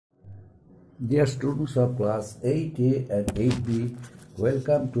Dear students of class 8A and 8B,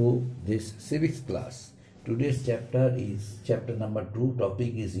 welcome to this civics class. Today's chapter is chapter number 2.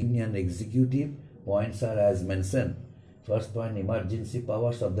 Topic is Union Executive. Points are as mentioned. First point, emergency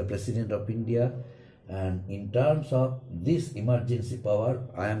powers of the President of India. And in terms of this emergency power,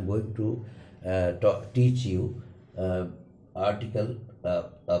 I am going to teach you article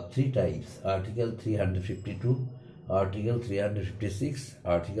of three types. Article 352, Article 356,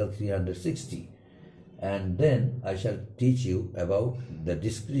 Article 360, and then I shall teach you about the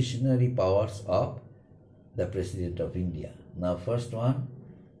discretionary powers of the President of India. Now first one,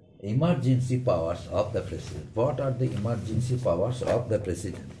 emergency powers of the President. What are the emergency powers of the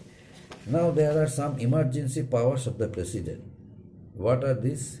President? Now there are some emergency powers of the President. What are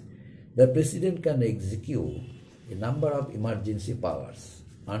these? The President can execute a number of emergency powers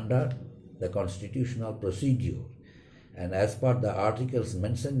under the constitutional procedure. And as per the articles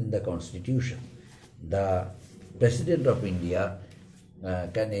mentioned in the Constitution, the President of India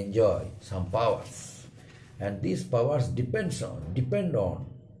can enjoy some powers, and these powers depend on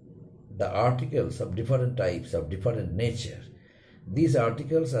the articles of different types of different nature. These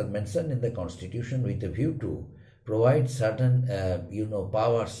articles are mentioned in the Constitution with a view to provide certain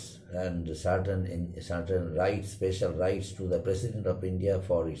powers and certain rights, special rights to the President of India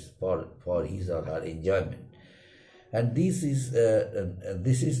for his or her enjoyment. And these are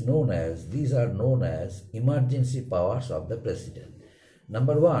known as emergency powers of the President.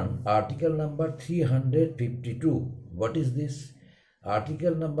 Number one, Article number 352. What is this?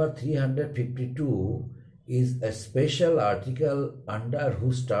 Article number 352 is a special article under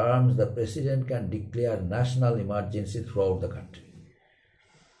whose terms the President can declare national emergency throughout the country.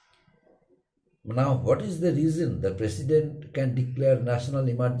 Now, what is the reason the President can declare national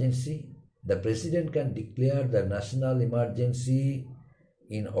emergency? The President can declare the national emergency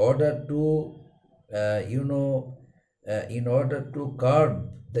in order to curb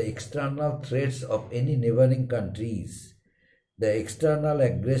the external threats of any neighboring countries, the external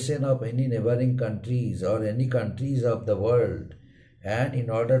aggression of any neighboring countries or any countries of the world, and in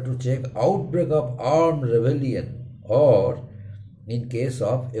order to check outbreak of armed rebellion, or in case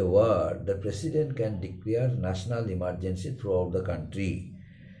of a war, the President can declare national emergency throughout the country.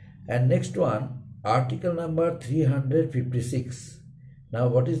 And next one, Article number 356. Now,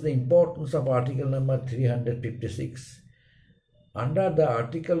 what is the importance of Article number 356? Under the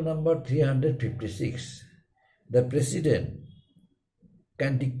Article number 356, the President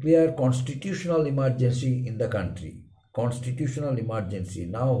can declare constitutional emergency in the country. Constitutional emergency.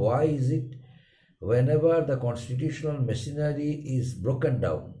 Now, why is it? Whenever the constitutional machinery is broken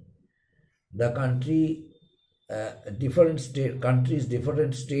down, the country different states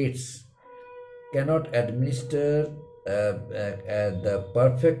cannot administer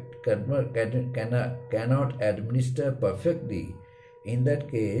cannot administer perfectly. In that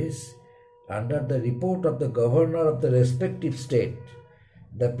case, under the report of the governor of the respective state,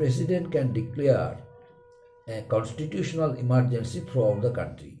 the President can declare a constitutional emergency throughout the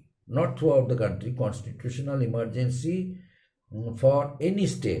country. Not throughout the country, constitutional emergency for any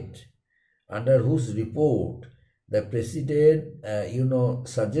state under whose report the President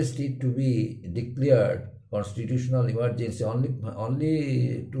suggested to be declared constitutional emergency.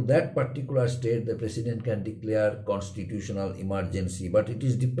 Only to that particular state the President can declare constitutional emergency, but it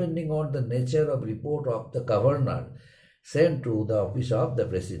is depending on the nature of report of the governor sent to the office of the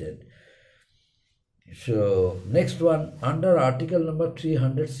President. So next one, under Article number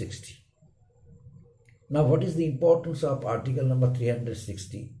 360. Now, what is the importance of Article number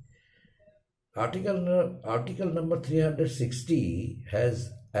 360? Article number 360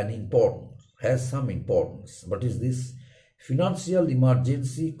 has some importance. What is this? Financial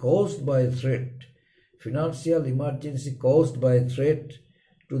emergency caused by a threat. Financial emergency caused by a threat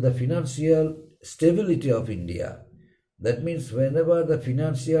to the financial stability of India. That means whenever the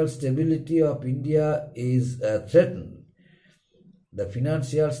financial stability of India is threatened, the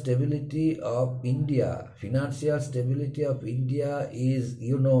financial stability of India is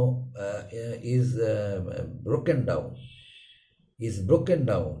broken down.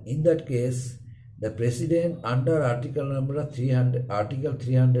 In that case, the President under Article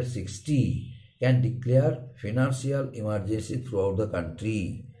 360 can declare financial emergency throughout the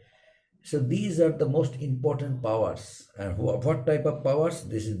country. So these are the most important powers. And what type of powers?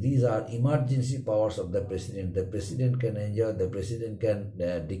 These are emergency powers of the President. The President can enjoy, the President can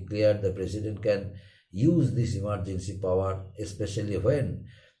declare, the President can use this emergency power, especially when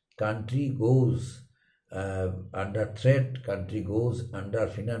country goes under threat, country goes under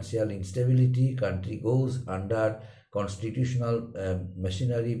financial instability, country goes under constitutional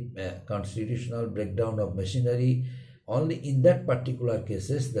machinery, constitutional breakdown of machinery. Only in that particular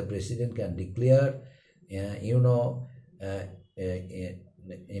cases the president can declare,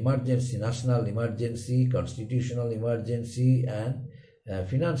 emergency, national emergency, constitutional emergency, and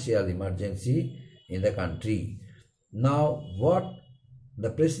financial emergency in the country. Now, what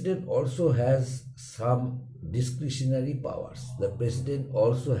the president also has some discretionary powers. The president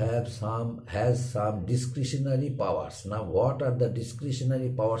also has some discretionary powers. Now, what are the discretionary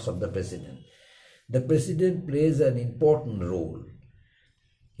powers of the president? The president plays an important role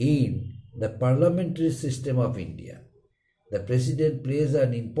in the parliamentary system of India. The president plays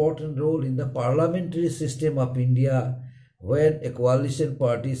an important role in the parliamentary system of India when a coalition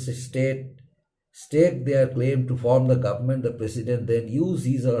party stake their claim to form the government. The president then use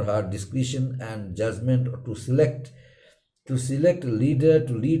his or her discretion and judgment to select a leader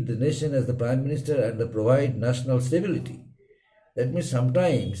to lead the nation as the prime minister and to provide national stability. That means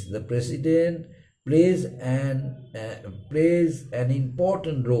sometimes the president plays an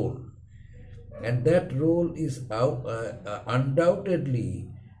important role, and that role is undoubtedly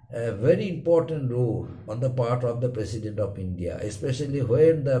a very important role on the part of the President of India, especially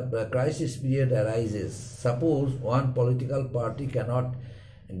when the crisis period arises. Suppose one political party cannot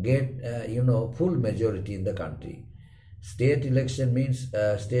get full majority in the country. State election means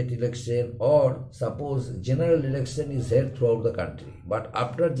state election, or suppose general election is held throughout the country. But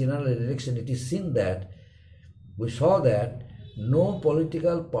after general election, it is seen that we saw that no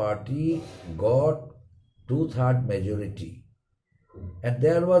political party got 2/3 majority. And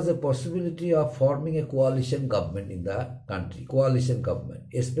there was a possibility of forming a coalition government in the country, coalition government,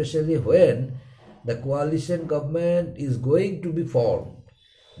 especially when the coalition government is going to be formed.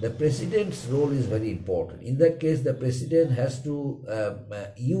 The president's role is very important. In that case, the president has to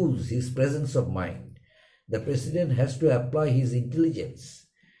use his presence of mind. The president has to apply his intelligence,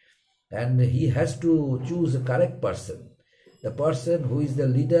 and he has to choose a correct person. The person who is the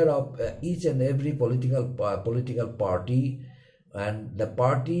leader of each and every political party, and the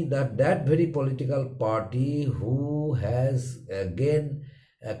party that very political party who has gained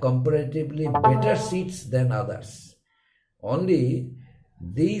comparatively better seats than others. Only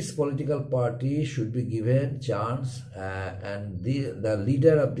these political parties should be given chance, and the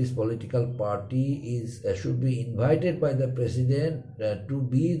leader of this political party should be invited by the president to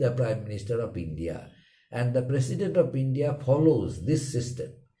be the Prime Minister of India, and the President of India follows this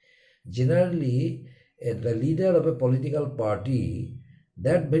system. Generally, the leader of a political party,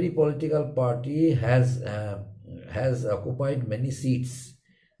 that very political party has occupied many seats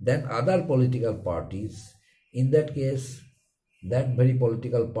than other political parties. In that case, that very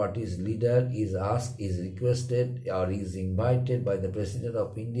political party's leader is requested or is invited by the President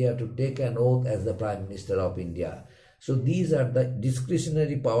of India to take an oath as the Prime Minister of India. So these are the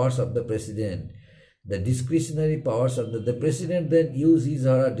discretionary powers of the President. The discretionary powers of the President then use his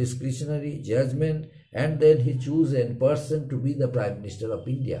or her discretionary judgment, and then he chooses a person to be the Prime Minister of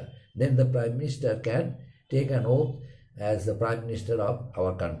India. Then the Prime Minister can take an oath as the Prime Minister of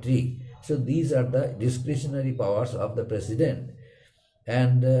our country. So these are the discretionary powers of the President.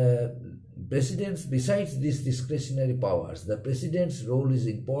 And presidents, besides these discretionary powers, the President's role is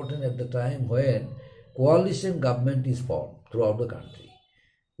important at the time when coalition government is formed throughout the country.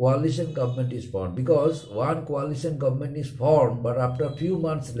 Coalition government is formed, because one coalition government is formed, but after a few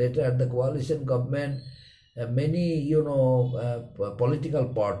months later, at the coalition government, many political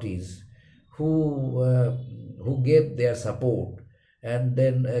parties who gave their support, and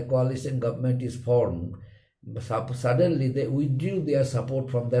then a coalition government is formed. Suddenly they withdrew their support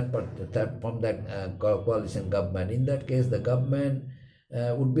from that coalition government. In that case, the government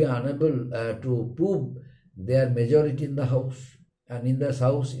would be unable to prove their majority in the House. And in this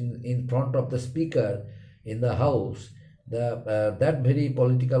House, in front of the Speaker in the House, that very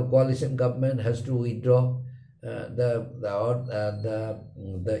political coalition government has to withdraw. In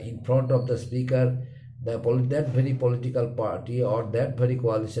front of the Speaker, that very political party or that very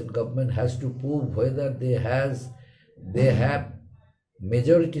coalition government has to prove whether they have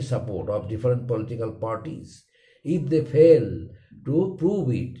majority support of different political parties. If they fail to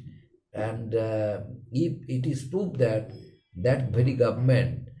prove it, and if it is proved that very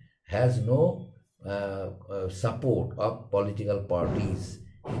government has no support of political parties,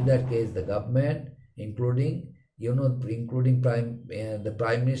 in that case the government, including the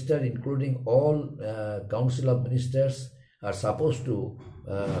Prime Minister, including all Council of Ministers, are supposed to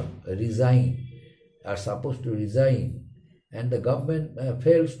resign, and the government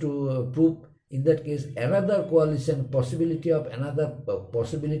fails to prove in that case another coalition, possibility of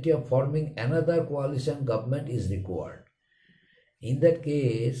forming another coalition government is required. In that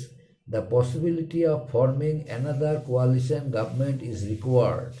case, the possibility of forming another coalition government is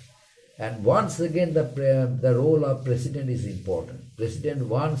required. And once again, the role of president is important. President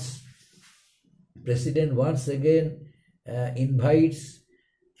once again invites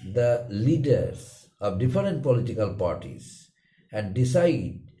the leaders of different political parties and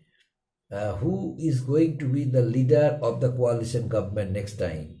decide who is going to be the leader of the coalition government next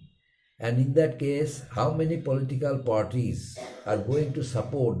time. And in that case, how many political parties are going to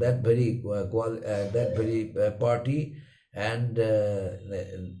support that very party, and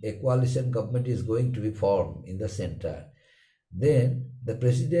a coalition government is going to be formed in the center. Then the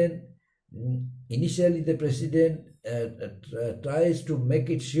president, initially the president tries to make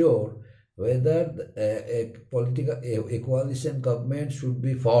it sure whether a coalition government should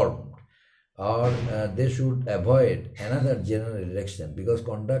be formed, or they should avoid another general election, because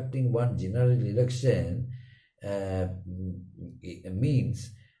conducting one general election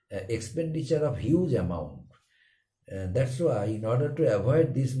means expenditure of huge amount. That's why, in order to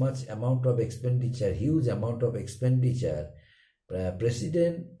avoid this much amount of expenditure, huge amount of expenditure,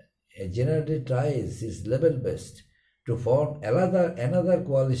 president generally tries his level best to form another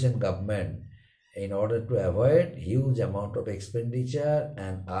coalition government in order to avoid huge amount of expenditure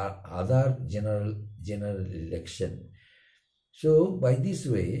and other general election. So by this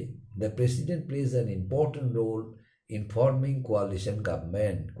way, the president plays an important role in forming coalition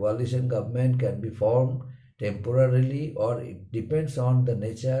government. Coalition government can be formed temporarily, or it depends on the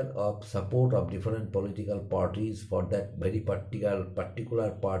nature of support of different political parties for that very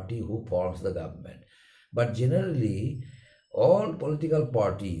particular party who forms the government. But generally, all political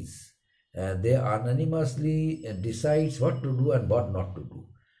parties, they anonymously decides what to do and what not to do.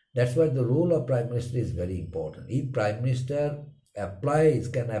 That's why the role of Prime Minister is very important. If Prime Minister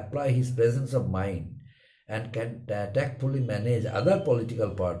can apply his presence of mind and can tactfully manage other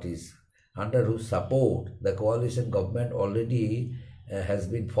political parties under whose support the coalition government already has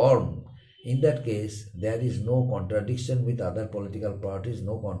been formed, in that case there is no contradiction with other political parties,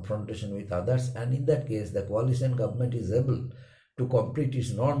 no confrontation with others, and in that case the coalition government is able to complete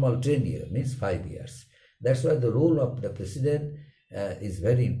its normal tenure, means 5 years. That's why the role of the president is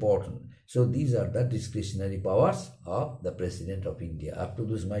very important. So these are the discretionary powers of the President of India. Up to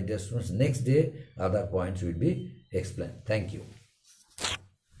this, my dear students, next day other points will be explained. Thank you.